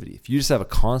positivity. If you just have a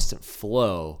constant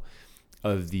flow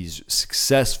of these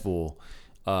successful,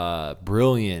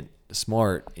 brilliant,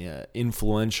 smart,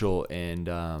 influential, and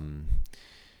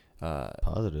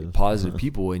positive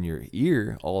people in your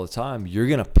ear all the time, you're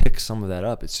going to pick some of that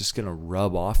up. It's just going to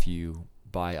rub off you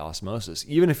by osmosis,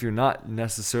 even if you're not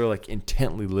necessarily like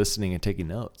intently listening and taking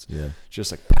notes.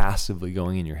 Just like passively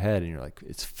going in your head, and you're like,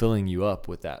 it's filling you up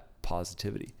with that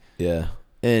positivity.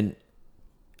 And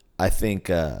I think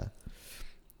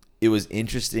it was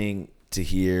interesting to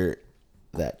hear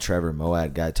that Trevor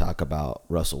Moawad guy talk about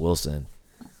Russell Wilson.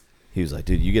 He was like,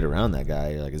 dude, you get around that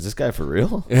guy, you're like, is this guy for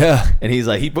real? Yeah. And he's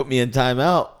like, he put me in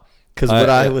timeout because what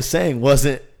I was saying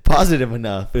wasn't positive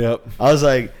enough. Yep. I was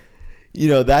like,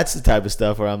 that's the type of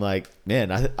stuff where I'm like,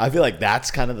 man, I feel like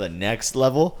that's kind of the next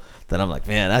level. That I'm like,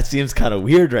 man, that seems kind of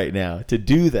weird right now to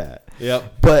do that.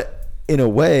 Yep. But in a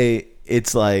way,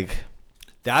 it's like,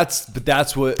 that's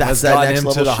what has gotten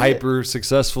him to the hyper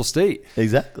successful state.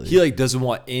 Exactly. He like doesn't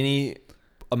want any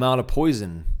amount of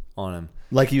poison on him.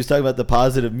 Like he was talking about the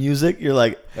positive music. You're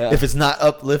like, if it's not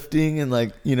uplifting and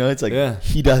like, it's like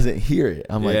he doesn't hear it.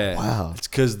 I'm like, wow. It's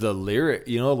because the lyric,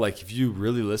 like if you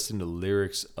really listen to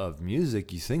lyrics of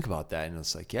music, you think about that. And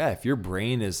it's like, if your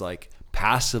brain is like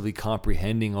passively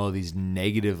comprehending all these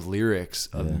negative lyrics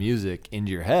of music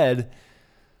into your head,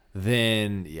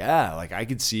 then like I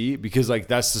could see, because like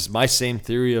that's just my same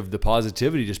theory of the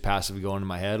positivity just passively going in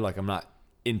my head. Like I'm not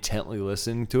intently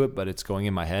listening to it, but it's going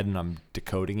in my head and I'm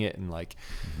decoding it and like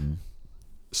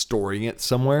storing it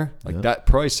somewhere. Like that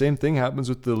probably same thing happens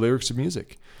with the lyrics of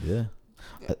music.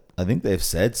 I think they've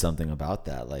said something about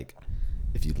that. Like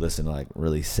if you listen to like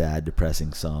really sad,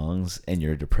 depressing songs and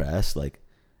you're depressed, like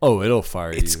it'll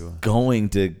fire it's you. Going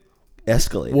to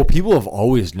escalate. Well, people have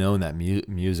always known that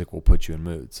music will put you in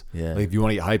moods. Like if you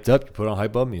want to get hyped up, you put on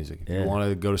hype up music. If you want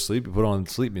to go to sleep, you put on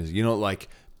sleep music. You don't like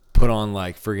put on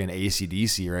like friggin'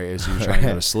 AC/DC right as you're trying to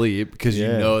go to sleep, because you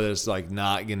know that it's like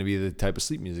not going to be the type of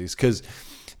sleep music. It's because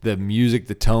the music,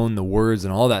 the tone, the words,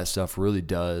 and all that stuff really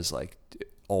does like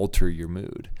alter your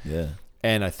mood.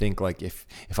 And I think like if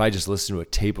I just listen to a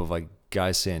tape of like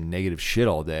guys saying negative shit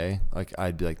all day, like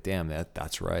I'd be like, damn,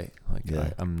 that's right. Like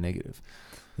I'm negative.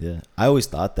 I always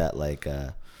thought that like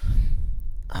I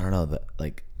don't know, that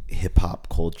like hip hop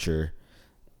culture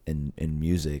and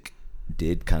music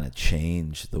did kind of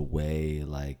change the way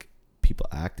like people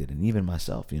acted, and even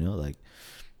myself, like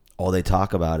all they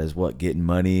talk about is getting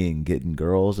money and getting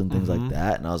girls and things like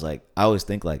that. And I was like, I always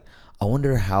think like, I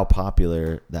wonder how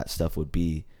popular that stuff would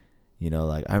be.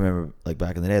 Like I remember like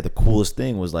back in the day, the coolest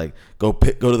thing was like go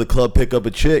to the club, pick up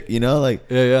a chick,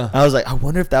 like I was like, I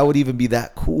wonder if that would even be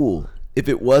that cool if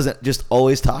it wasn't just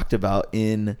always talked about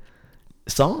in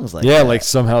songs like that. Like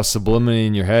somehow subliminally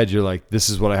in your head, you're like, this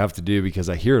is what I have to do because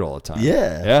I hear it all the time.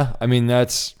 I mean,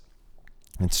 it's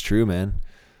true, man.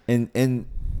 And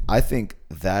I think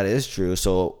that is true.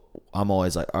 So I'm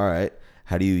always like, all right,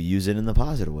 how do you use it in the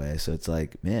positive way? So it's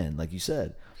like, man, like you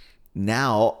said,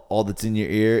 now all that's in your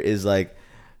ear is like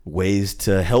ways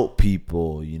to help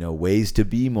people, ways to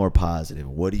be more positive.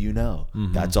 What do you know?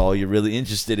 That's all you're really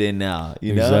interested in now,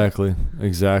 Exactly.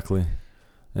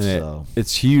 And So-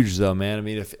 it's huge though, man. I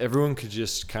mean, if everyone could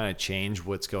just kind of change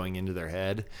what's going into their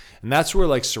head, and that's where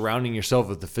like surrounding yourself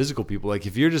with the physical people, like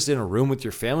if you're just in a room with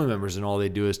your family members and all they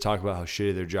do is talk about how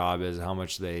shitty their job is, how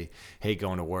much they hate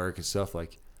going to work and stuff,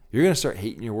 like you're going to start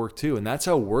hating your work too. And that's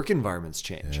how work environments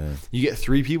change. Yeah. You get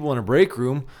 3 people in a break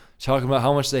room talking about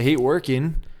how much they hate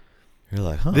working. You're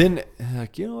like, huh? Then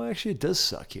like, actually it does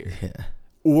suck here. Yeah.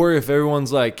 Or if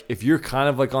everyone's like, if you're kind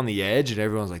of like on the edge and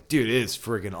everyone's like, dude, it is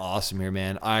freaking awesome here,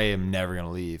 man. I am never going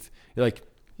to leave. You're like,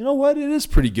 you know what? It is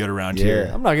pretty good around here.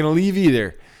 I'm not going to leave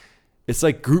either. It's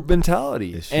like group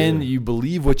mentality. It's And true. you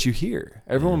believe what you hear.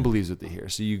 Everyone believes what they hear.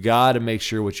 So you got to make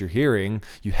sure what you're hearing,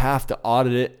 you have to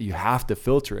audit it. You have to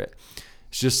filter it.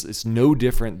 It's no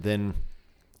different than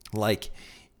like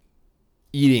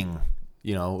eating,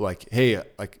 like, hey,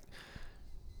 like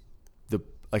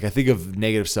I think of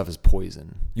negative stuff as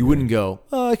poison. You wouldn't go,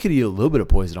 oh, I could eat a little bit of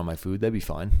poison on my food. That'd be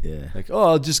fine. Yeah. Like, oh,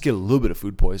 I'll just get a little bit of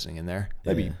food poisoning in there.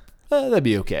 That'd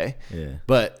be okay. Yeah.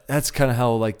 But that's kind of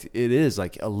how like it is.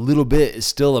 Like a little bit is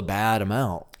still a bad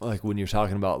amount. Like when you're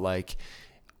talking about like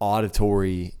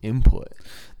auditory input.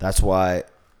 That's why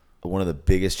one of the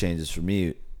biggest changes for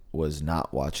me was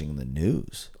not watching the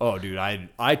news. Oh, dude,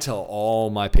 I tell all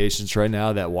my patients right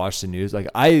now that watch the news, like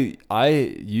I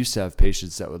used to have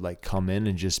patients that would like come in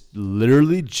and just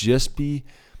literally just be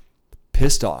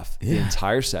pissed off the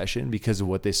entire session because of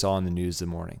what they saw in the news in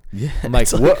the morning. Yeah. I'm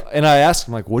like, what? And I asked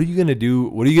them like, what are you gonna do?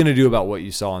 What are you gonna do about what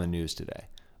you saw on the news today?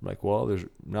 I'm like, well, there's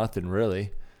nothing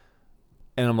really.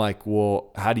 And I'm like,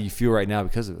 well, how do you feel right now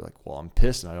because of it? Like, well, I'm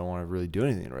pissed and I don't want to really do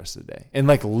anything the rest of the day. And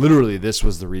like literally this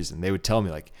was the reason. They would tell me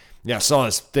like, yeah, I saw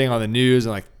this thing on the news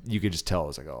and like you could just tell. I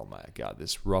was like, oh my God,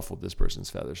 this ruffled this person's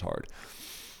feathers hard.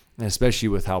 And especially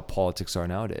with how politics are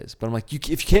nowadays. But I'm like, if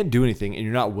you can't do anything and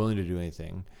you're not willing to do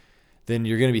anything, then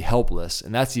you're going to be helpless.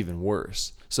 And that's even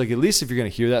worse. So like at least if you're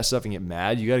going to hear that stuff and get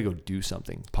mad, you got to go do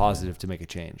something positive to make a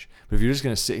change. But if you're just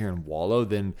going to sit here and wallow,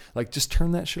 then like just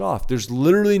turn that shit off. There's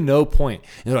literally no point.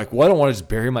 And they're like, well, I don't want to just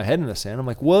bury my head in the sand. I'm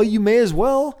like, well, you may as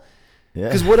well. Yeah.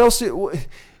 Because what else?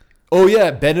 Oh yeah,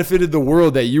 it benefited the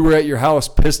world that you were at your house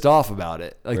pissed off about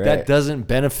it. Like Right. that doesn't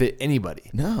benefit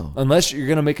anybody. No. Unless you're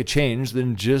going to make a change,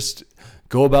 then just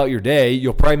go about your day.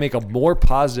 You'll probably make a more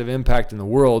positive impact in the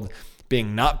world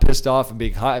being not pissed off and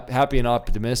being happy and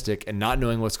optimistic and not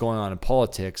knowing what's going on in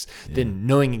politics than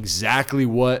knowing exactly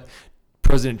what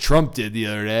President Trump did the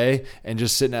other day and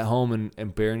just sitting at home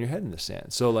and burying your head in the sand.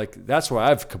 So like, that's why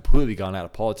I've completely gone out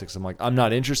of politics. I'm like, I'm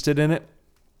not interested in it.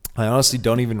 I honestly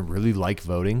don't even really like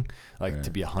voting, like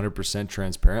to be 100%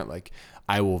 transparent. Like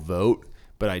I will vote,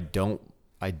 but I don't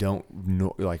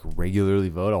know, like regularly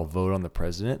vote. I'll vote on the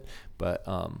president, but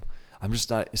I'm just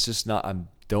not, it's just not, I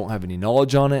don't have any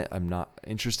knowledge on it. I'm not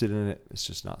interested in it. It's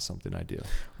just not something I do.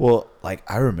 Well, like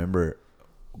I remember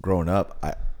growing up,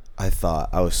 I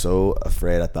thought I was so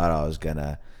afraid. I thought I was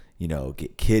gonna,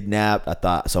 get kidnapped. I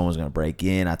thought someone was gonna break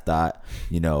in. I thought,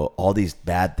 all these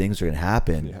bad things were gonna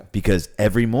happen because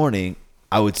every morning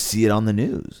I would see it on the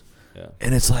news. Yeah.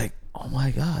 And it's like, oh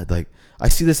my God, like I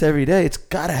see this every day. It's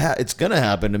gonna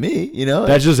happen to me,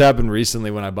 That just happened recently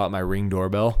when I bought my Ring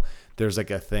doorbell. There's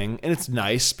like a thing, and it's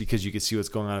nice because you can see what's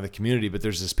going on in the community, but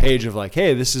there's this page of like,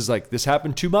 hey, this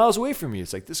happened 2 miles away from you.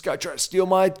 It's like, this guy tried to steal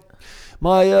my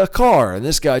car, and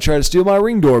this guy tried to steal my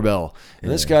Ring doorbell, and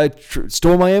this guy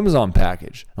stole my Amazon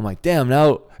package. I'm like, damn,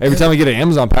 now every time I get an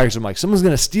Amazon package, I'm like, someone's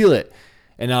going to steal it.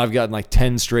 And now I've gotten like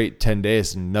 10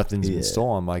 days and nothing's been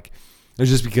stolen. I'm like, it's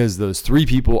just because those 3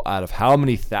 people out of how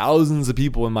many thousands of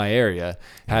people in my area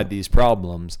had these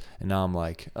problems. And now I'm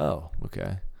like, oh,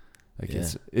 okay. Like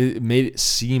it made it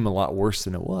seem a lot worse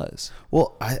than it was.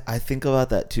 Well, I think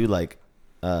about that too. Like,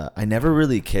 I never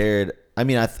really cared. I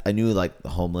mean, I knew like the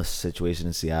homeless situation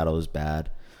in Seattle was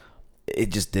bad. It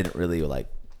just didn't really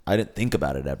I didn't think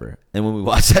about it ever. And when we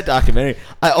watched that documentary,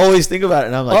 I always think about it,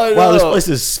 and I'm like, wow, this place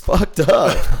is fucked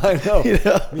up. I know.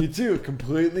 Me too. It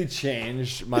completely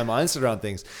changed my mindset around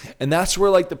things. And that's where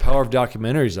like the power of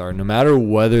documentaries are, no matter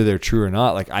whether they're true or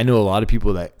not. Like I know a lot of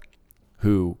people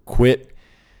who quit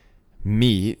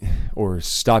meat or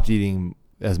stopped eating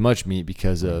as much meat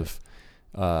because of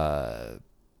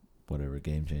Whatever,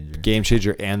 Game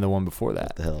Changer and the one before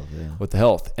that. With the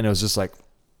health. And it was just like,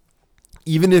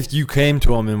 even if you came to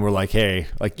them and were like, hey,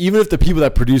 like even if the people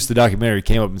that produced the documentary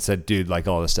came up and said, dude, like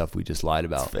all the stuff we just lied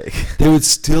about, it's fake. They would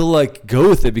still like go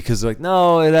with it because they're like,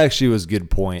 no, it actually was a good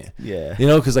point. Yeah.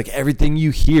 Because like everything you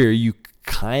hear, you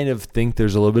kind of think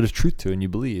there's a little bit of truth to it and you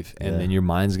believe. And then your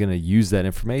mind's going to use that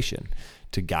information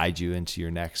to guide you into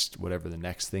your next, whatever the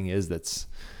next thing is that's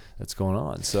going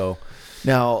on. So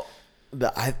now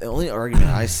the only argument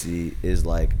I see is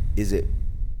like, is it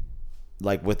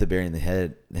like with the burying the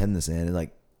head in the sand?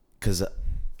 Like, because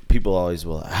people always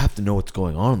will, I have to know what's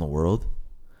going on in the world.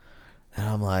 And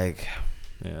I'm like,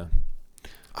 yeah,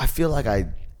 I feel like I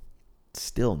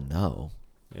still know.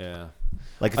 Yeah.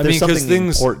 Like if there's something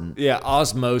important. Yeah,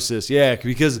 osmosis. Yeah,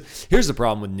 because here's the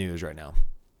problem with news right now.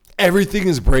 Everything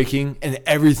is breaking and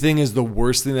everything is the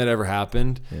worst thing that ever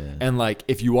happened. Yeah. And like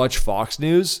if you watch Fox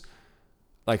News,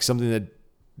 like something that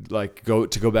like go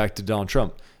back to Donald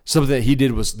Trump, something that he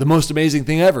did was the most amazing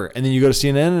thing ever. And then you go to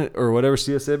CNN or whatever,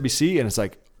 CSNBC, and it's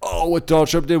like, oh, what Donald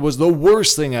Trump did was the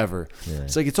worst thing ever. Yeah.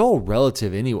 It's like, it's all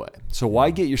relative anyway. So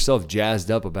why get yourself jazzed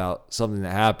up about something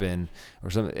that happened or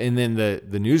something? And then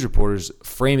the news reporters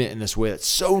frame it in this way that's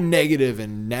so negative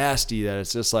and nasty that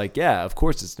it's just like, yeah, of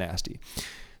course it's nasty.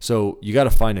 So you got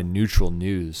to find a neutral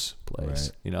news place,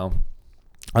 right. You know?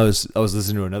 I was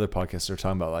listening to another podcast. They're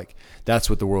talking about like, that's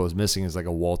what the world is missing is like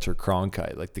a Walter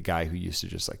Cronkite, like the guy who used to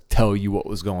just like tell you what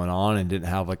was going on and didn't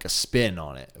have like a spin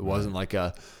on it. It wasn't like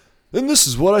and this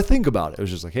is what I think about it. It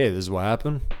was just like, hey, this is what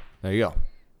happened. There you go.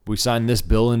 We signed this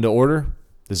bill into order.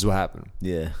 This is what happened.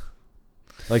 Yeah.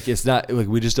 Like it's not like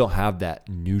we just don't have that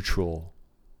neutral.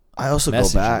 I also go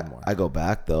back. Anymore. I go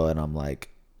back though, and I'm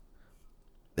like,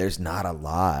 there's not a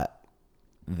lot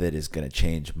that is going to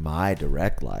change my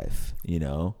direct life, you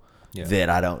know, that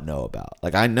I don't know about.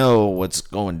 Like I know what's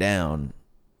going down,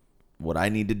 what I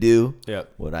need to do. Yeah.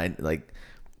 What I like,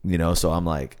 you know. So I'm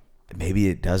like, maybe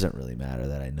it doesn't really matter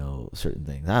that I know certain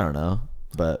things. I don't know,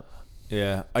 but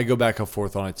yeah, I go back and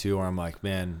forth on it too, where I'm like,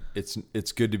 man,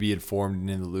 it's good to be informed and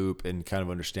in the loop and kind of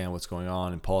understand what's going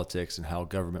on in politics and how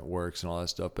government works and all that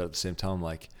stuff. But at the same time,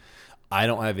 like, I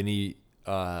don't have any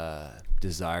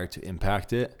desire to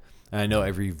impact it. And I know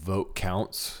every vote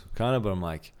counts, kind of, but I'm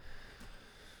like,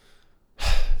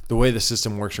 the way the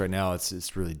system works right now,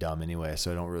 it's really dumb anyway. So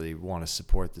I don't really want to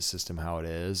support the system how it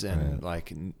is. And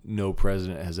like no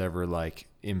president has ever like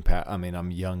impact. I mean,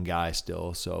 I'm a young guy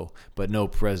still, but no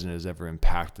president has ever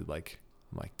impacted. Like,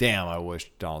 I'm like, damn, I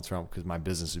wish Donald Trump because my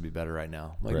business would be better right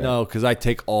now. Like, no, because I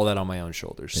take all that on my own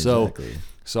shoulders. Exactly.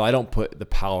 So I don't put the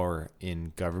power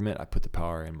in government. I put the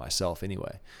power in myself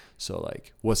anyway. So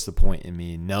like, what's the point in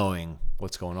me knowing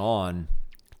what's going on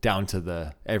down to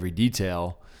the every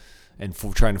detail? And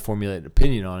trying to formulate an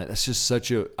opinion on it, that's just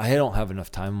I don't have enough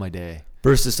time in my day.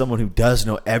 Versus someone who does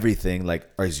know everything, like,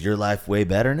 is your life way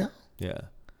better now? Yeah.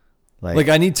 Like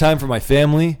I need time for my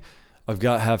family. I've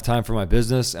got to have time for my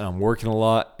business, and I'm working a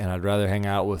lot, and I'd rather hang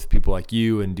out with people like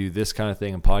you and do this kind of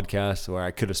thing and podcasts where I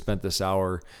could have spent this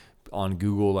hour on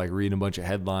Google, like reading a bunch of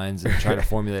headlines and trying to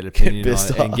formulate an opinion on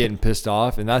it and getting pissed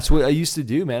off. And that's what I used to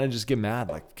do, man. I just get mad,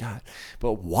 like, God,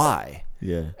 but why?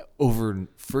 Yeah. Over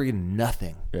friggin'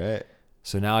 nothing. Right.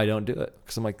 So now I don't do it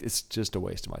because I'm like, it's just a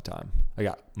waste of my time. I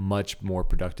got much more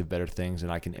productive, better things,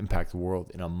 and I can impact the world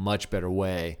in a much better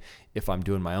way if I'm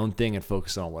doing my own thing and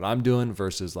focusing on what I'm doing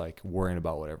versus like worrying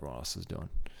about what everyone else is doing.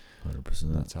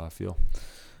 100%. That's how I feel.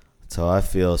 That's how I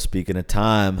feel. Speaking of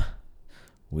time,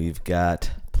 we've got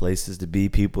places to be,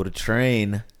 people to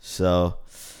train. So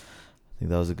I think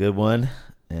that was a good one,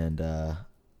 and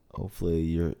hopefully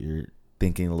you're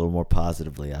thinking a little more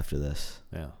positively after this.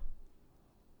 Yeah.